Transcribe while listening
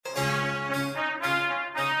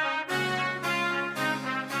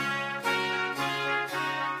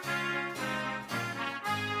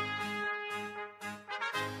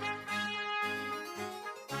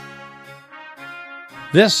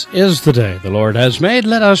This is the day the Lord has made.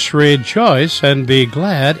 Let us rejoice and be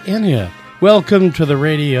glad in it. Welcome to the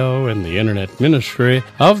radio and the internet ministry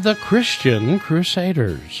of the Christian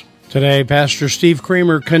Crusaders. Today, Pastor Steve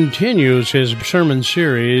Kramer continues his sermon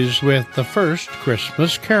series with the first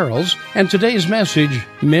Christmas carols, and today's message,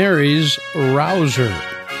 Mary's Rouser.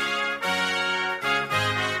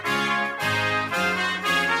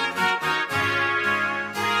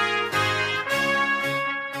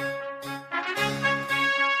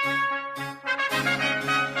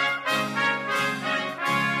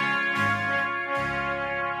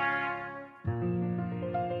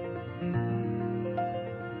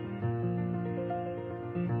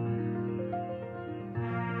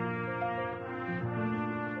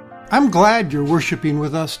 I'm glad you're worshiping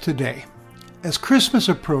with us today. As Christmas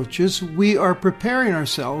approaches, we are preparing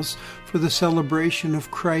ourselves for the celebration of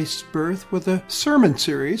Christ's birth with a sermon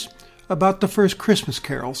series about the first Christmas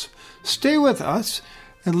carols. Stay with us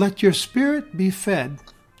and let your spirit be fed.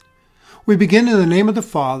 We begin in the name of the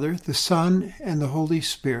Father, the Son, and the Holy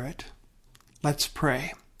Spirit. Let's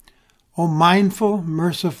pray. O mindful,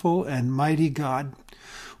 merciful, and mighty God,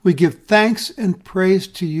 we give thanks and praise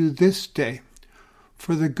to you this day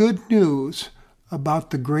for the good news about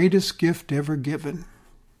the greatest gift ever given,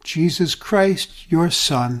 Jesus Christ, your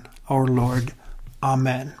Son, our Lord.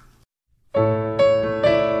 Amen.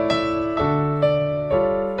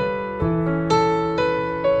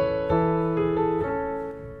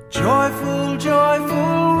 Joyful,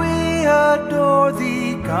 joyful, we adore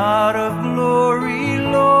thee, God of glory,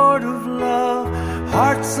 Lord of love.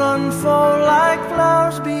 Hearts unfold like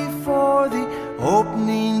flowers before thee,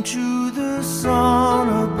 opening to the sun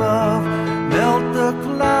above. Melt the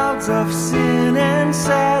clouds of sin and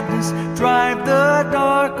sadness, drive the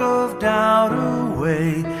dark of doubt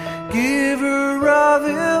away. Giver of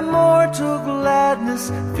immortal gladness,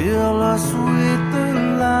 fill us with the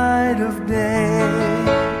light of day.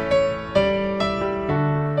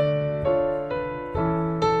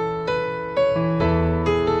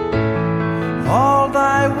 All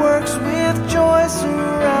thy works with joy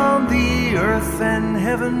surround thee, earth and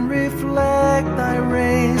heaven reflect thy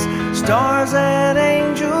rays. Stars and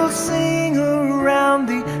angels sing around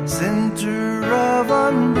thee, center of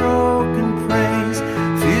unbroken praise.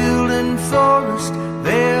 Field and forest,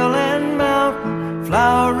 vale and mountain,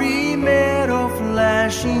 flowery meadow,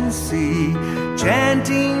 flashing sea,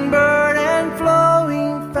 chanting bird and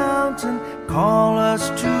flowing fountain, call us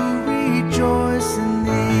to rejoice in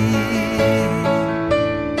thee.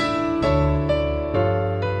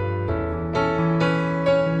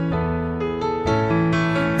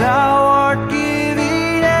 Thou art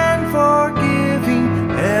giving and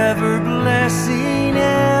forgiving, ever blessing,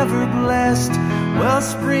 ever blessed,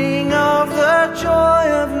 wellspring of the joy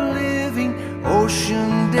of living,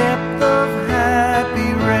 ocean depth of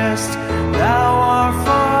happy rest. Thou our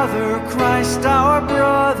Father, Christ our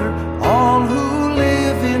brother, all who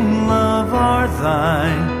live in love are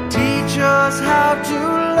thine. Teach us how to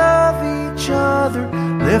love each other,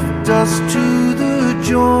 lift us to the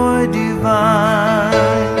joy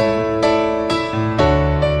divine.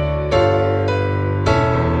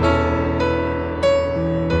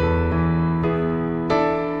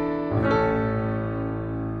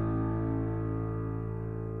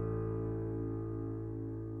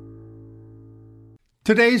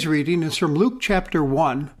 Today's reading is from Luke chapter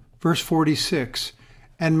 1, verse 46.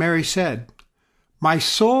 And Mary said, My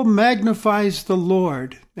soul magnifies the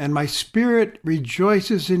Lord, and my spirit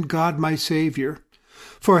rejoices in God my Savior.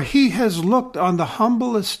 For he has looked on the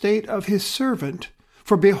humble estate of his servant.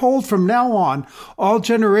 For behold, from now on, all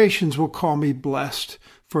generations will call me blessed.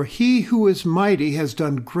 For he who is mighty has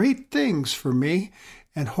done great things for me,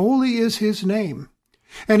 and holy is his name.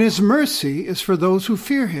 And his mercy is for those who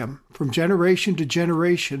fear him from generation to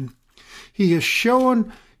generation. He has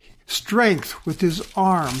shown strength with his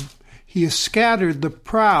arm. He has scattered the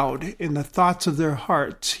proud in the thoughts of their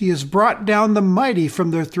hearts. He has brought down the mighty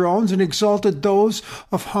from their thrones and exalted those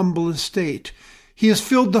of humble estate. He has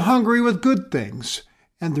filled the hungry with good things,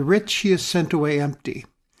 and the rich he has sent away empty.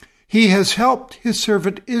 He has helped his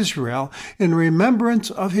servant Israel in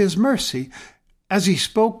remembrance of his mercy, as he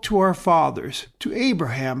spoke to our fathers, to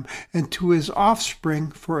Abraham, and to his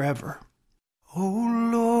offspring forever. O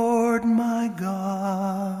Lord my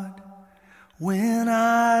God, when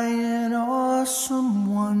I in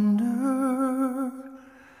awesome wonder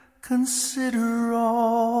consider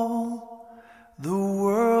all the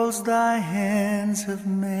worlds thy hands have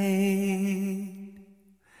made,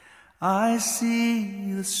 I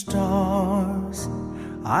see the stars,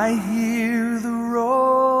 I hear the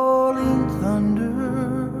rolling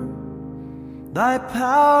thunder, thy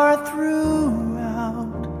power throughout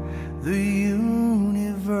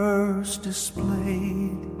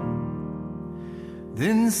displayed.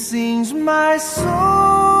 Then sings my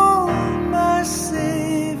soul, my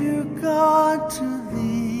Savior God, to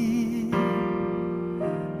thee.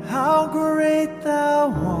 How great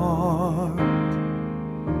thou art,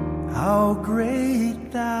 how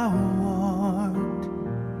great thou art.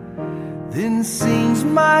 Then sings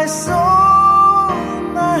my soul,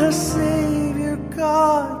 my Savior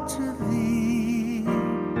God, to thee.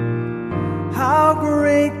 How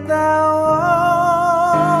great thou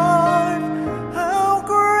art, how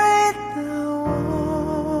great thou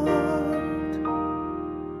art.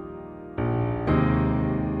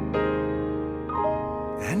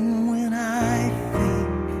 And when I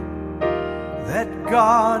think that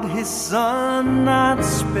God his Son not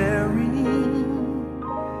sparing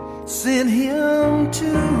sent him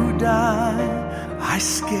to die, I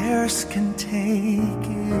scarce can take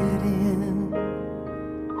it in,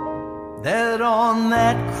 that on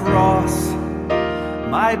that cross,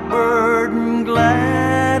 my burden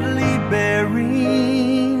gladly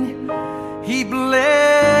bearing, he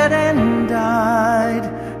bled and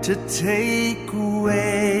died to take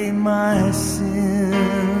away my sin.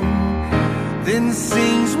 Then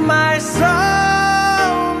sings my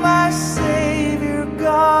soul, my Savior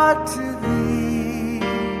God, to thee.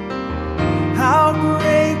 How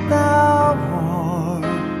great thou art,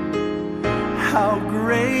 how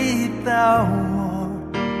great thou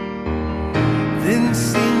art. Then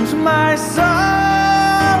sings my soul,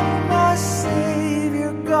 my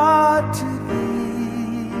Savior God, to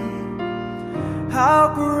thee.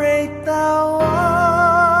 How great thou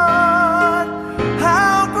art,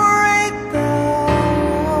 how great thou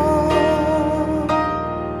art.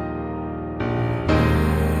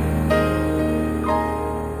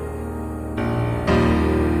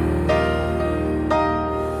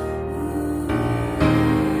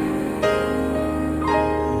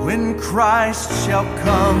 When Christ shall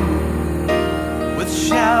come with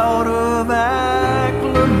shout of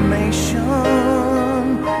acclamation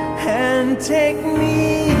and take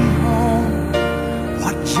me home,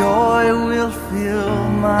 what joy will fill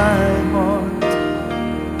my heart.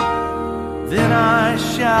 Then I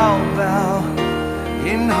shall bow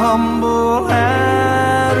in humble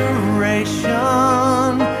adoration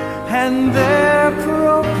and there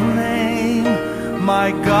proclaim,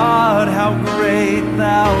 my God, how great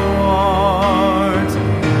thou art.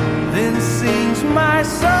 Then sings my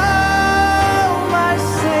soul, my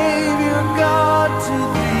Savior God, to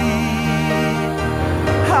thee.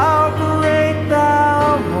 How great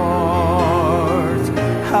thou art,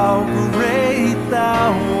 how great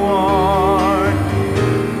thou art.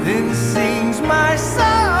 Then sings my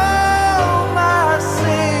soul, my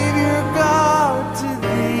Savior God, to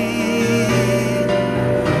thee.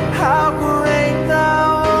 How great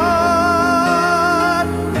thou art,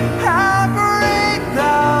 how great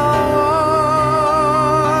thou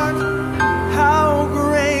art, how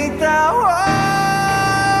great thou art,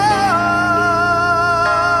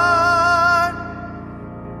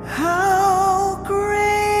 how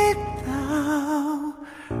great thou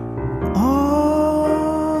art,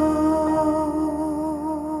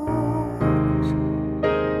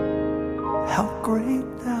 how great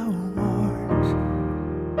thou art.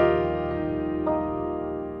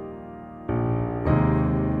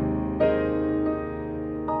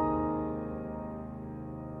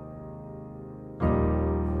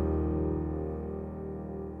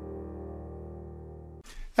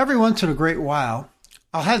 Every once in a great while,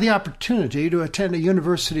 I'll have the opportunity to attend a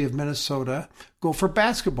University of Minnesota Gopher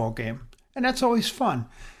basketball game, and that's always fun.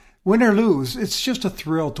 Win or lose, it's just a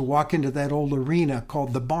thrill to walk into that old arena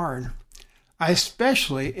called the Barn. I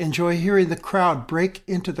especially enjoy hearing the crowd break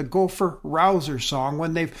into the Gopher Rouser song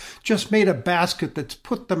when they've just made a basket that's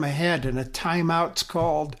put them ahead and a timeout's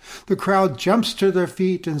called. The crowd jumps to their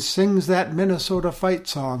feet and sings that Minnesota fight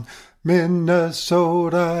song,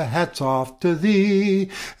 Minnesota, hats off to thee.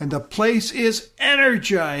 And the place is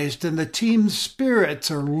energized and the team's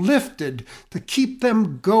spirits are lifted to keep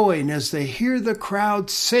them going as they hear the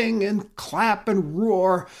crowd sing and clap and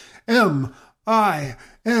roar, M-I-N-N-E-S-O-T-A,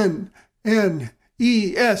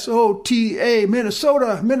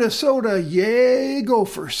 Minnesota, Minnesota, yay,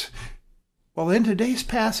 Gophers. Well, in today's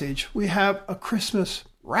passage, we have a Christmas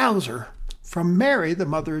rouser from Mary, the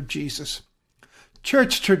mother of Jesus.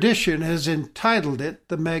 Church tradition has entitled it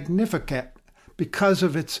the Magnificat because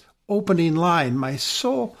of its opening line, my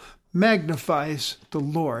soul magnifies the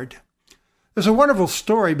Lord. There's a wonderful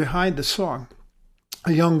story behind the song.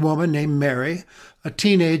 A young woman named Mary, a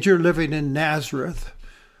teenager living in Nazareth,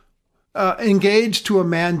 engaged to a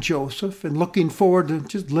man, Joseph, and looking forward to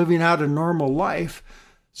just living out a normal life,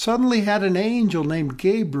 suddenly had an angel named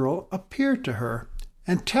Gabriel appear to her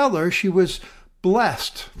and tell her she was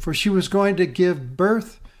blessed, for she was going to give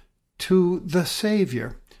birth to the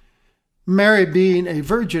Savior. Mary, being a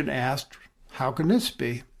virgin, asked, "How can this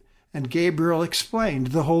be?" And Gabriel explained,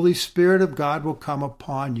 "The Holy Spirit of God will come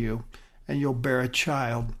upon you, and you'll bear a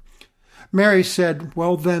child." Mary said,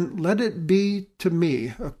 "Well, then, let it be to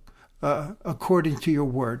me according to your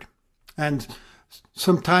word." And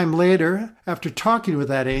some time later, after talking with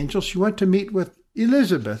that angel, she went to meet with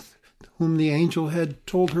Elizabeth, whom the angel had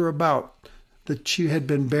told her about, that she had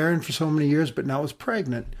been barren for so many years, but now was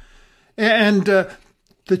pregnant. And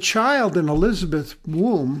the child in Elizabeth's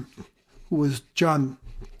womb, who was John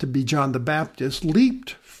the Baptist,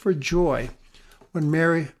 leaped for joy when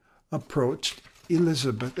Mary approached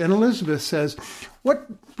Elizabeth. And Elizabeth says,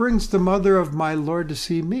 "What brings the mother of my Lord to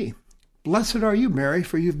see me? Blessed are you, Mary,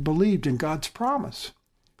 for you've believed in God's promise."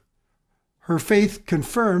 Her faith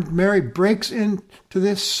confirmed, Mary breaks into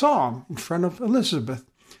this song in front of Elizabeth.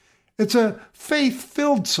 It's a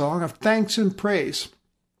faith-filled song of thanks and praise,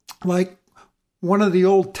 like one of the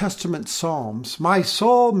Old Testament Psalms. "My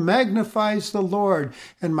soul magnifies the Lord,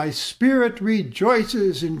 and my spirit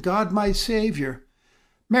rejoices in God my Savior."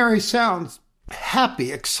 Mary sounds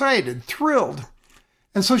happy, excited, thrilled.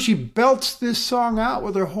 And so she belts this song out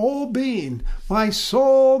with her whole being. "My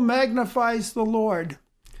soul magnifies the Lord."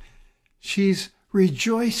 She's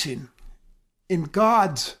rejoicing in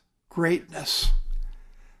God's greatness.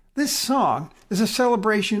 This song is a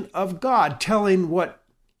celebration of God, telling what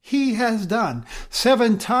He has done.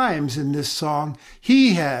 7 times in this song,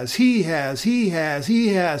 He has,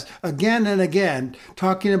 again and again,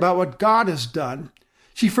 talking about what God has done.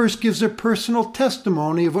 She first gives a personal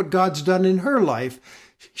testimony of what God's done in her life.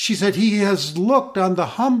 She said, "He has looked on the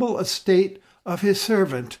humble estate of His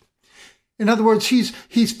servant." In other words,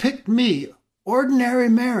 He's picked me, ordinary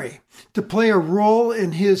Mary, to play a role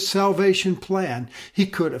in His salvation plan. He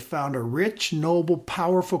could have found a rich, noble,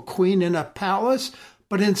 powerful queen in a palace,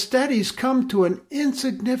 but instead He's come to an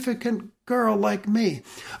insignificant girl like me.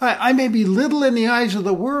 I may be little in the eyes of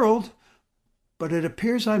the world, but it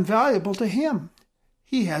appears I'm valuable to Him.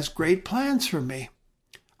 He has great plans for me.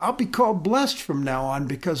 I'll be called blessed from now on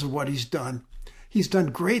because of what He's done. He's done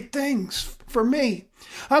great things for me.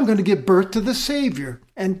 I'm going to give birth to the Savior,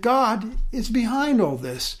 and God is behind all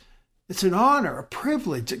this. It's an honor, a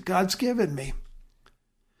privilege that God's given me.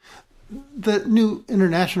 The New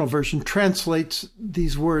International Version translates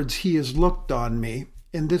these words, "He has looked on me,"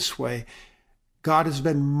 in this way: God has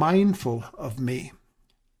been mindful of me.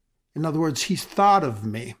 In other words, He's thought of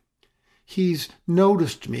me. He's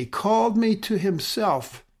noticed me, called me to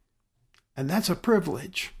Himself. And that's a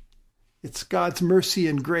privilege. It's God's mercy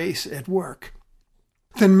and grace at work.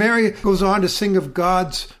 Then Mary goes on to sing of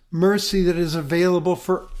God's mercy that is available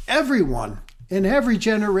for everyone in every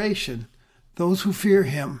generation, those who fear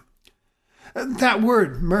Him. That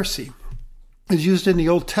word, mercy, is used in the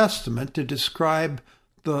Old Testament to describe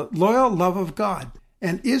the loyal love of God.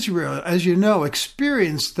 And Israel, as you know,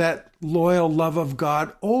 experienced that loyal love of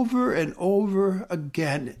God over and over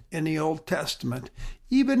again in the Old Testament,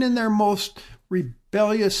 even in their most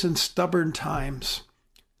rebellious and stubborn times.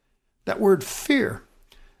 That word fear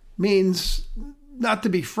means not to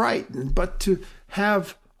be frightened, but to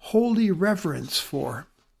have holy reverence for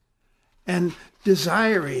and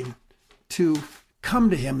desiring to come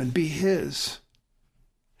to Him and be His.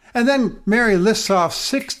 And then Mary lists off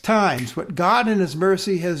 6 times what God in His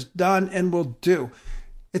mercy has done and will do.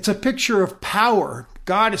 It's a picture of power.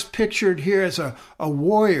 God is pictured here as a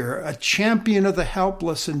warrior, a champion of the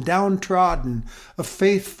helpless and downtrodden, a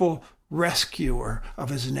faithful rescuer of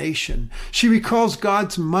His nation. She recalls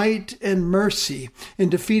God's might and mercy in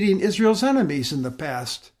defeating Israel's enemies in the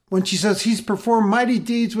past. When she says He's performed mighty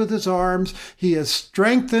deeds with His arms, He has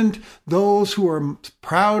strengthened those who are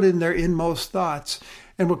proud in their inmost thoughts.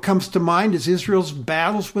 And what comes to mind is Israel's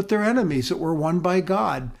battles with their enemies that were won by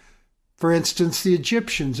God. For instance, the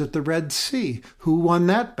Egyptians at the Red Sea. Who won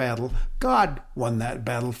that battle? God won that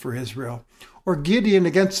battle for Israel. Or Gideon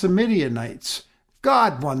against the Midianites.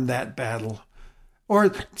 God won that battle.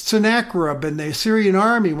 Or Sennacherib and the Assyrian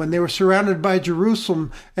army when they were surrounded by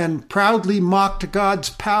Jerusalem and proudly mocked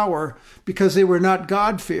God's power because they were not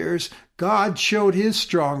God-fearers. God showed His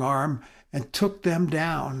strong arm and took them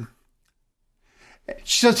down.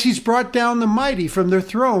 She says He's brought down the mighty from their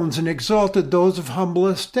thrones and exalted those of humble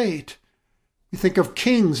estate. We think of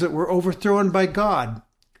kings that were overthrown by God.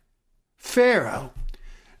 Pharaoh,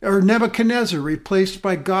 or Nebuchadnezzar, replaced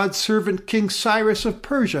by God's servant King Cyrus of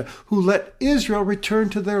Persia, who let Israel return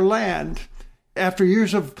to their land after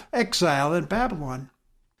years of exile in Babylon.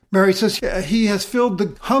 Mary says he has filled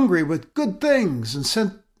the hungry with good things and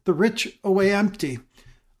sent the rich away empty.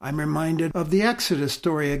 I'm reminded of the Exodus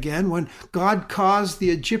story again, when God caused the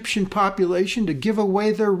Egyptian population to give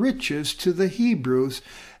away their riches to the Hebrews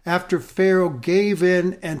after Pharaoh gave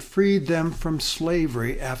in and freed them from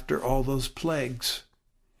slavery after all those plagues.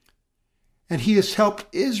 And he has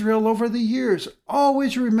helped Israel over the years,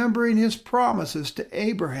 always remembering his promises to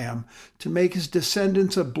Abraham to make his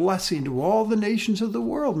descendants a blessing to all the nations of the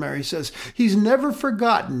world, Mary says. He's never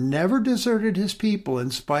forgotten, never deserted his people in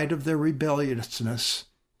spite of their rebelliousness.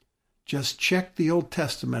 Just check the Old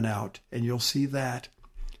Testament out and you'll see that.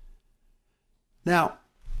 Now,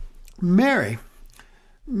 Mary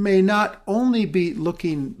may not only be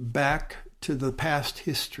looking back to the past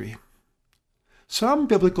history. Some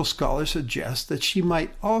biblical scholars suggest that she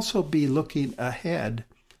might also be looking ahead,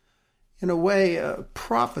 in a way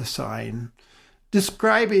prophesying,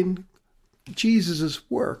 describing Jesus'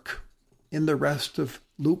 work in the rest of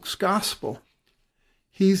Luke's gospel.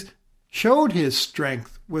 He's showed his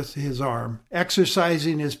strength with his arm,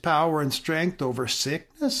 exercising his power and strength over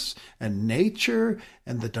sickness and nature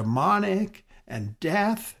and the demonic and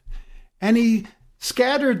death. And he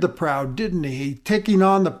scattered the proud, didn't he? Taking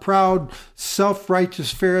on the proud,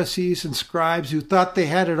 self-righteous Pharisees and scribes who thought they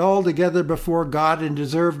had it all together before God and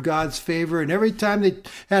deserved God's favor. And every time they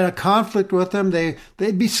had a conflict with him,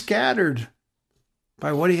 they'd be scattered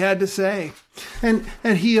by what he had to say. And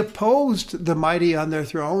he opposed the mighty on their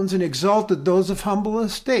thrones and exalted those of humble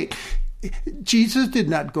estate. Jesus did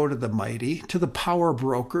not go to the mighty, to the power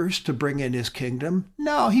brokers to bring in his kingdom.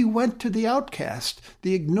 No, he went to the outcast,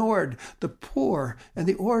 the ignored, the poor, and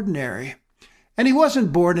the ordinary. And he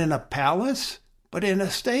wasn't born in a palace, but in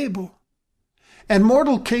a stable. And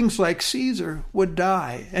mortal kings like Caesar would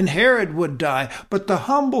die, and Herod would die, but the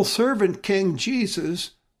humble servant King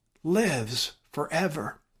Jesus lives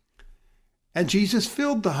forever. And Jesus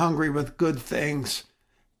filled the hungry with good things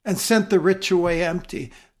and sent the rich away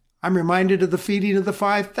empty. I'm reminded of the feeding of the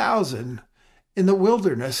 5,000 in the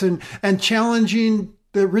wilderness and challenging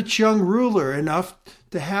the rich young ruler enough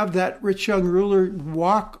to have that rich young ruler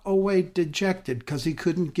walk away dejected because he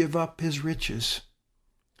couldn't give up his riches.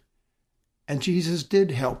 And Jesus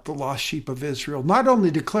did help the lost sheep of Israel, not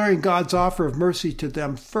only declaring God's offer of mercy to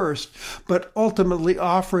them first, but ultimately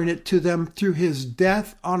offering it to them through his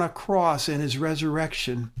death on a cross and his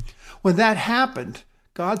resurrection. When that happened,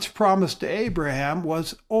 God's promise to Abraham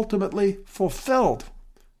was ultimately fulfilled.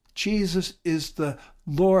 Jesus is the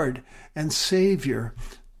Lord and Savior,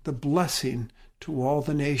 the blessing to all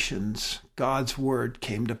the nations. God's word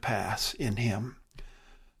came to pass in him.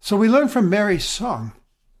 So we learn from Mary's song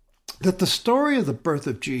that the story of the birth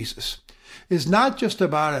of Jesus is not just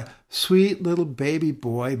about a sweet little baby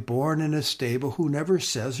boy born in a stable who never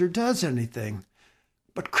says or does anything.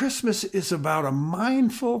 But Christmas is about a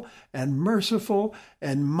mindful and merciful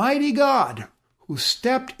and mighty God who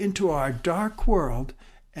stepped into our dark world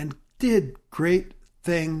and did great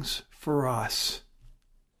things for us.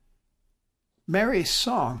 Mary's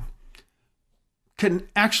song can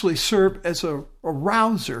actually serve as a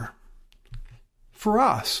rouser for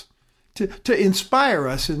us, to inspire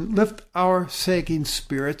us and lift our sagging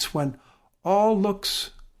spirits when all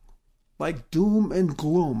looks like doom and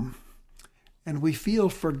gloom and we feel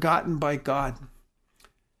forgotten by God.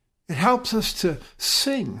 It helps us to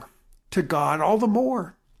sing to God all the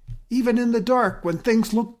more, even in the dark when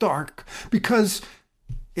things look dark, because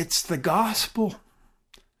it's the gospel.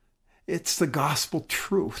 It's the gospel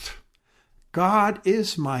truth. God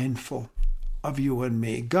is mindful of you and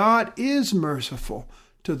me. God is merciful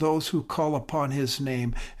to those who call upon his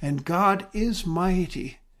name. And God is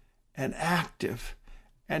mighty and active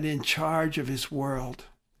and in charge of his world.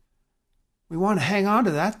 We want to hang on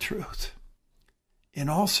to that truth in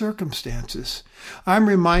all circumstances. I'm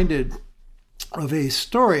reminded of a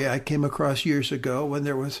story I came across years ago when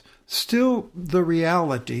there was still the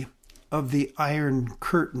reality of the Iron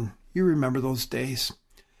Curtain. You remember those days.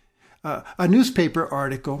 A newspaper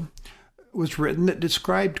article was written that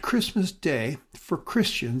described Christmas Day for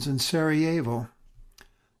Christians in Sarajevo.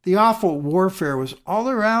 The awful warfare was all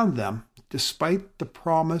around them, despite the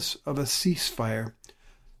promise of a ceasefire.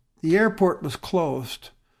 The airport was closed.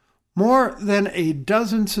 More than a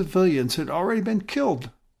dozen civilians had already been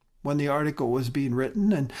killed when the article was being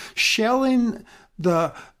written, and shelling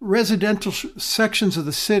the residential sections of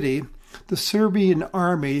the city, the Serbian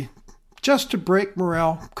army, just to break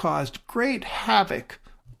morale, caused great havoc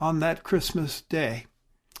on that Christmas day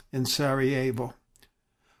in Sarajevo.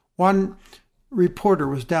 One reporter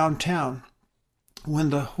was downtown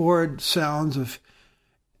when the horrid sounds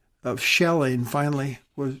of shelling finally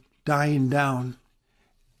was dying down,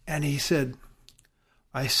 And he said,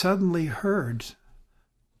 I suddenly heard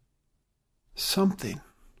something.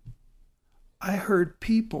 I heard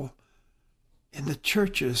people in the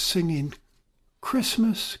churches singing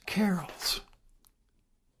Christmas carols.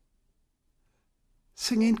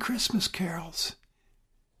 Singing Christmas carols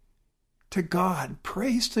to God,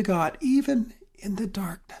 praise to God, even in the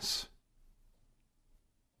darkness.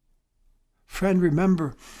 Friend,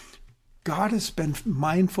 remember, God has been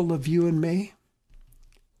mindful of you and me,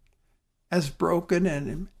 as broken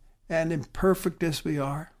and imperfect as we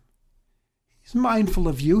are. He's mindful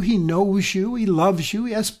of you. He knows you. He loves you.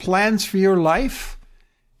 He has plans for your life.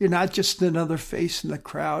 You're not just another face in the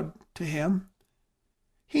crowd to him.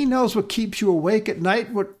 He knows what keeps you awake at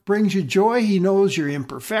night, what brings you joy. He knows your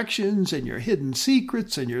imperfections and your hidden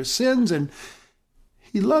secrets and your sins, and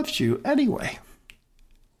he loves you anyway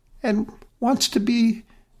and wants to be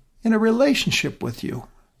in a relationship with you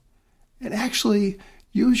and actually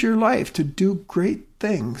use your life to do great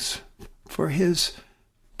things for his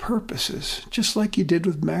purposes, just like he did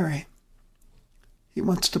with Mary. He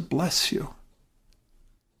wants to bless you.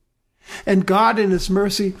 And God in his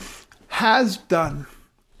mercy has done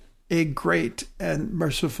a great and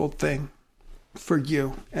merciful thing for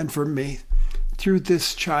you and for me through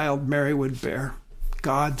this child Mary would bear,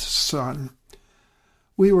 God's Son.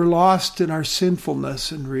 We were lost in our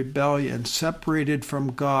sinfulness and rebellion, separated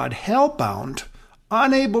from God, hell-bound,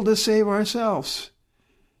 unable to save ourselves.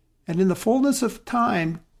 And in the fullness of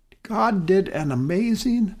time, God did an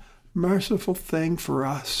amazing, merciful thing for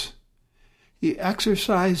us. He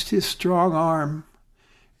exercised his strong arm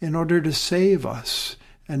in order to save us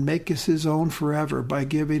and make us his own forever by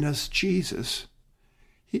giving us Jesus.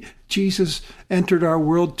 Jesus entered our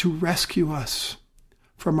world to rescue us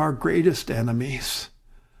from our greatest enemies,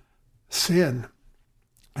 sin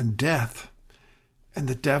and death and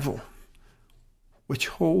the devil, which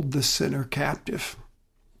hold the sinner captive.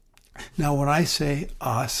 Now, when I say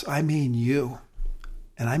us, I mean you,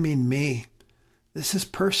 and I mean me. This is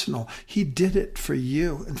personal. He did it for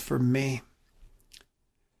you and for me.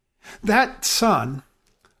 That Son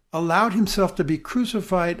allowed himself to be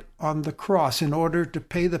crucified on the cross in order to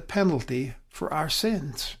pay the penalty for our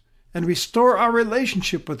sins and restore our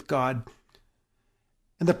relationship with God.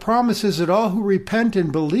 And the promise is that all who repent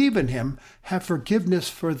and believe in him have forgiveness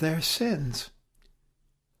for their sins.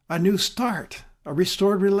 A new start, a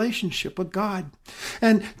restored relationship with God.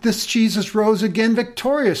 And this Jesus rose again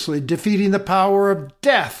victoriously, defeating the power of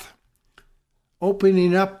death,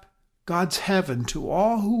 opening up God's heaven to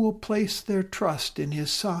all who will place their trust in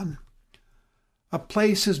his Son. A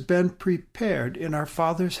place has been prepared in our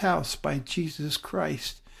Father's house by Jesus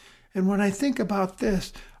Christ. And when I think about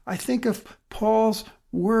this, I think of Paul's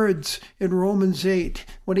words in Romans 8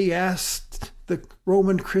 when he asked the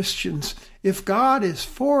Roman Christians, if God is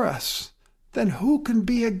for us, then who can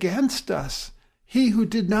be against us? He who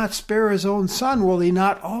did not spare his own Son, will he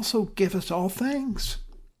not also give us all things?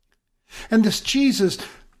 And this Jesus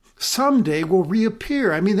someday will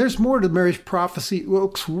reappear. I mean, there's more to Mary's prophecy. It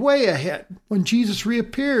looks way ahead when Jesus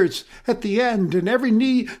reappears at the end, and every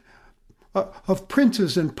knee of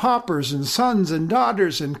princes and paupers and sons and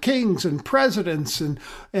daughters and kings and presidents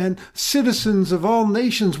and citizens of all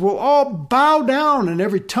nations will all bow down, and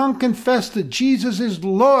every tongue confess that Jesus is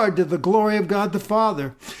Lord, to the glory of God the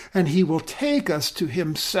Father, and he will take us to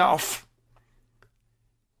himself.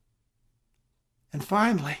 And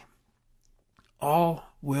finally, all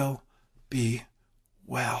will be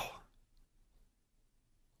well.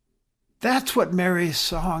 That's what Mary's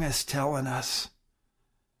song is telling us.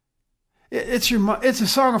 It's a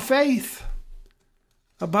song of faith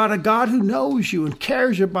about a God who knows you and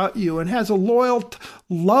cares about you and has a loyal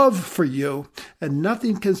love for you, and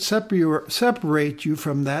nothing can separate you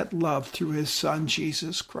from that love through his Son,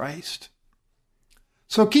 Jesus Christ.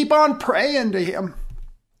 So keep on praying to him.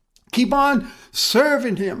 Keep on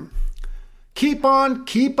serving him. Keep on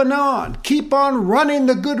keeping on. Keep on running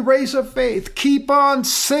the good race of faith. Keep on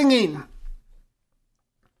singing.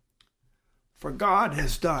 For God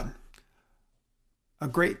has done a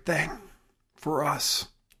great thing for us.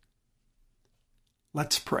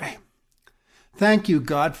 Let's pray. Thank you,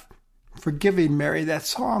 God, for giving Mary that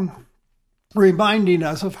song, reminding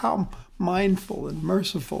us of how mindful and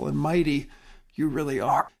merciful and mighty you really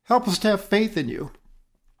are. Help us to have faith in you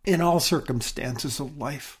in all circumstances of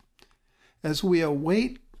life, as we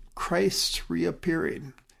await Christ's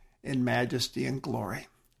reappearing in majesty and glory.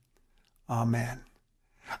 Amen.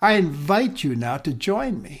 I invite you now to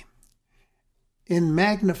join me in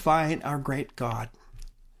magnifying our great God.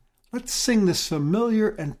 Let's sing this familiar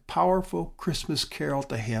and powerful Christmas carol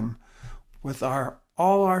to him with all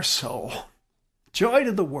our soul Joy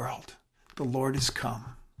to the world. The Lord is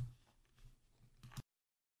come.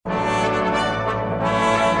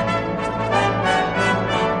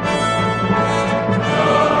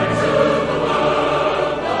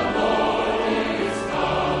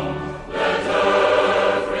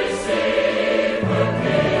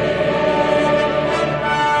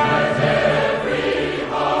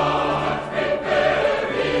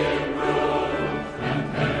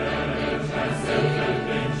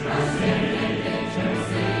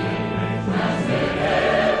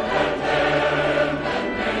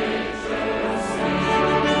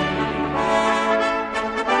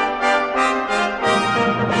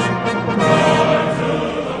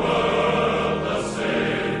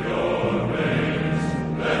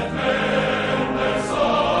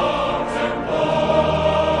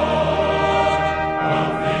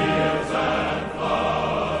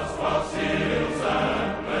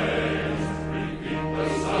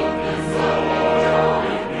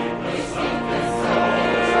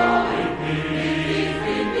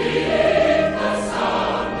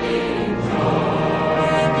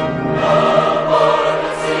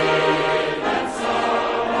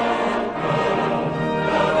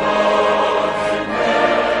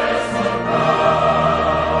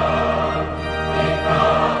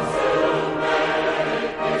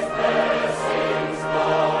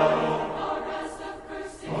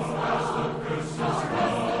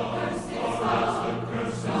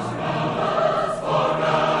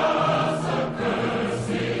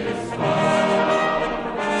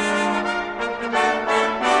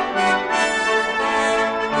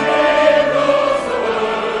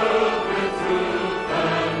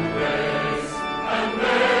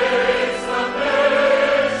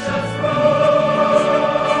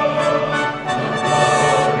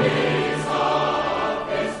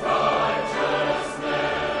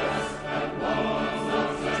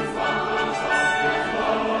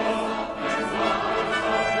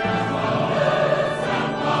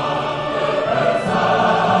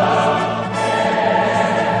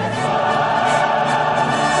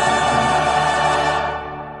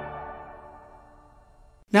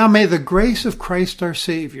 Now may the grace of Christ our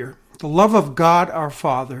Savior, the love of God our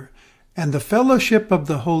Father, and the fellowship of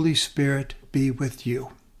the Holy Spirit be with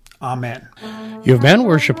you. Amen. You've been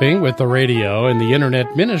worshiping with the radio and the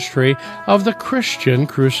internet ministry of the Christian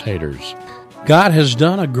Crusaders. God has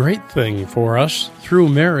done a great thing for us through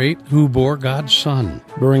Mary, who bore God's Son,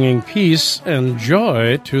 bringing peace and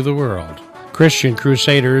joy to the world. Christian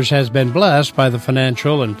Crusaders has been blessed by the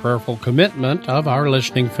financial and prayerful commitment of our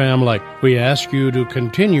listening family. We ask you to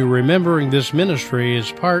continue remembering this ministry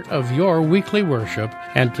as part of your weekly worship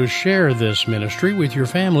and to share this ministry with your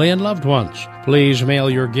family and loved ones. Please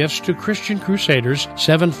mail your gifts to Christian Crusaders,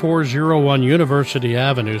 7401 University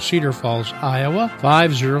Avenue, Cedar Falls, Iowa,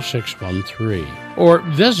 50613. Or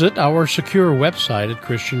visit our secure website at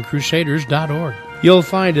ChristianCrusaders.org. You'll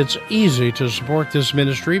find it's easy to support this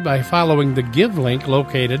ministry by following the Give link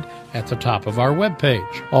located at the top of our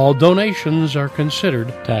webpage. All donations are considered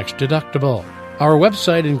tax-deductible. Our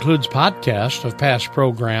website includes podcasts of past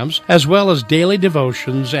programs, as well as daily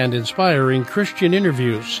devotions and inspiring Christian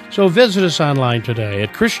interviews. So visit us online today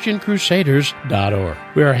at ChristianCrusaders.org.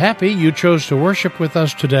 We are happy you chose to worship with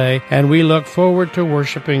us today, and we look forward to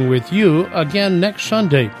worshiping with you again next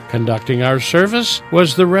Sunday. Conducting our service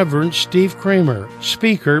was the Reverend Steve Kramer,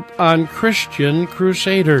 speaker on Christian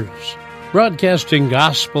Crusaders, broadcasting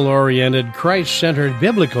gospel-oriented, Christ-centered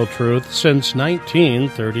biblical truth since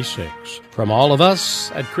 1936. From all of us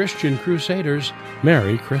at Christian Crusaders,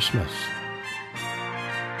 Merry Christmas.